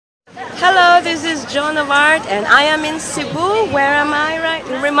Hello, this is Joan of Art and I am in Cebu. Where am I right?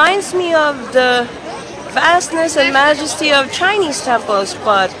 It reminds me of the vastness and majesty of Chinese temples,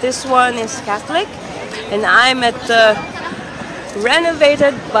 but this one is Catholic and I'm at the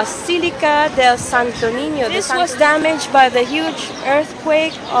renovated Basilica del Santo Niño. This was damaged by the huge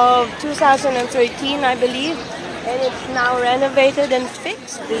earthquake of 2013, I believe, and it's now renovated and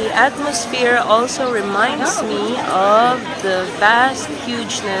fixed. The atmosphere also reminds me of the vast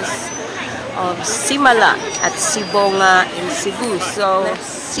hugeness of Simala at Sibonga in Cebu. So let's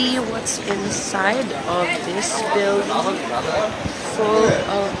see what's inside of this building, full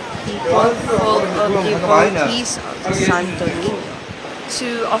of people, full of devotees of the Santo Niño,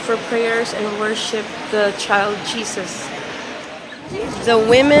 to offer prayers and worship the child Jesus. The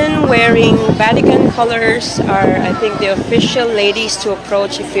women wearing Vatican colors are, I think, the official ladies to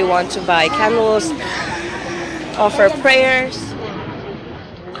approach if you want to buy candles, offer prayers.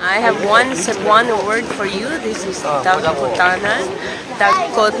 I have one word for you. This is Dagkutanan.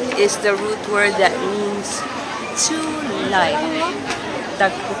 Dagkot is the root word that means to light.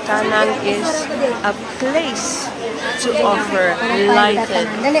 Dagkutanan is a place to offer lighted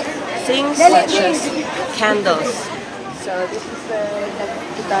things such as candles. So this is the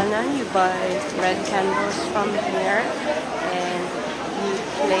Dagkutanan. You buy red candles from here and you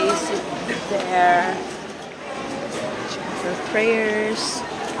place it there for prayers.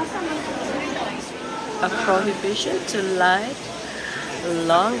 A prohibition to light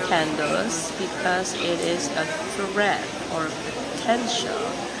long candles because it is a threat or potential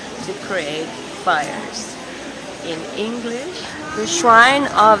to create fires. In English, the Shrine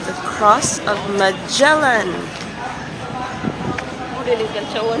of the Cross of Magellan.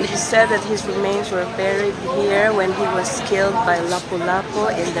 It is said that his remains were buried here when he was killed by Lapu-Lapu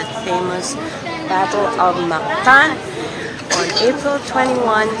in the famous Battle of Mactan on April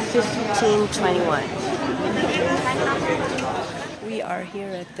 21, 1521. We are here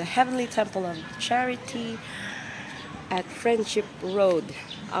at the Heavenly Temple of Charity at Friendship Road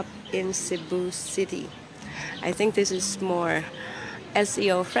up in Cebu City. I think this is more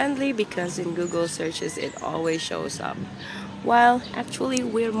SEO friendly because in Google searches it always shows up. While actually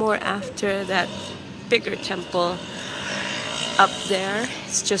we're more after that bigger temple up there.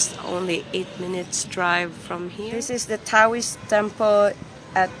 It's just only 8 minutes drive from here. This is the Taoist temple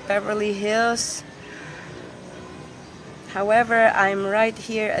at Beverly Hills. However, I'm right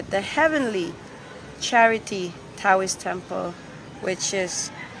here at the Heavenly Charity Taoist temple, which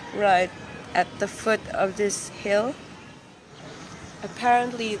is right at the foot of this hill.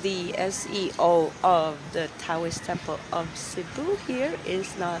 Apparently the SEO of the Taoist temple of Cebu here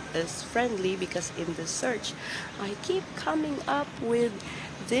is not as friendly because in the search I keep coming up with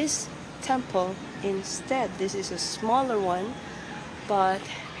this temple instead. This is a smaller one, but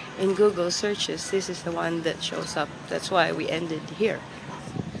in Google searches this is the one that shows up. That's why we ended here.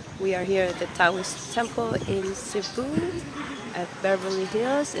 We are here at the Taoist temple in Cebu at Beverly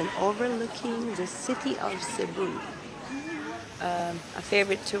Hills and overlooking the city of Cebu. A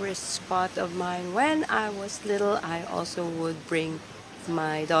favorite tourist spot of mine when I was little. I also would bring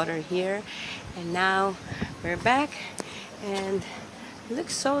my daughter here, and now we're back and it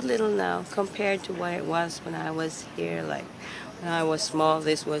looks so little now compared to what it was when I was here. Like when I was small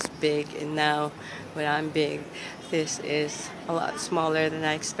this was big, and now when I'm big this is a lot smaller than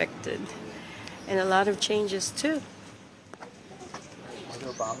I expected, and a lot of changes too.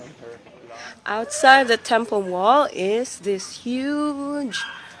 Outside the temple wall is this huge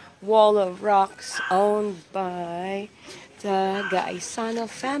wall of rocks owned by the Gaisano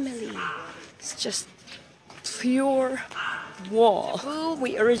family. It's just pure wall.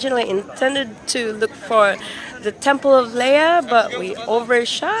 We originally intended to look for the Temple of Leah, but we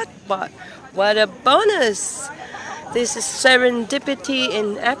overshot. But what a bonus! This is serendipity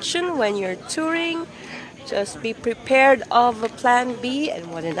in action when you're touring. Just be prepared of a plan B,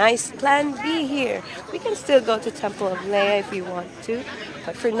 and what a nice plan B here. We can still go to Temple of Leah if we want to,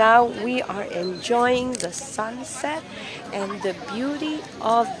 but for now we are enjoying the sunset and the beauty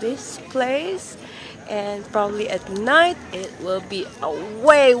of this place, and probably at night it will be a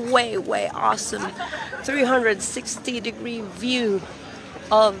way awesome 360-degree view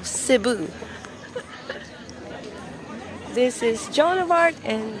of Cebu. This is Joan of Art,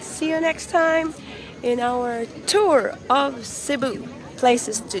 and see you next time in our tour of Cebu.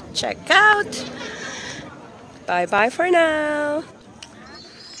 Places to check out. Bye bye for now.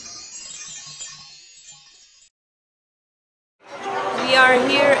 We are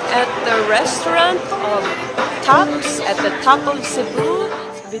here at the restaurant of Tops at the top of Cebu.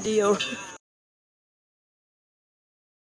 Video.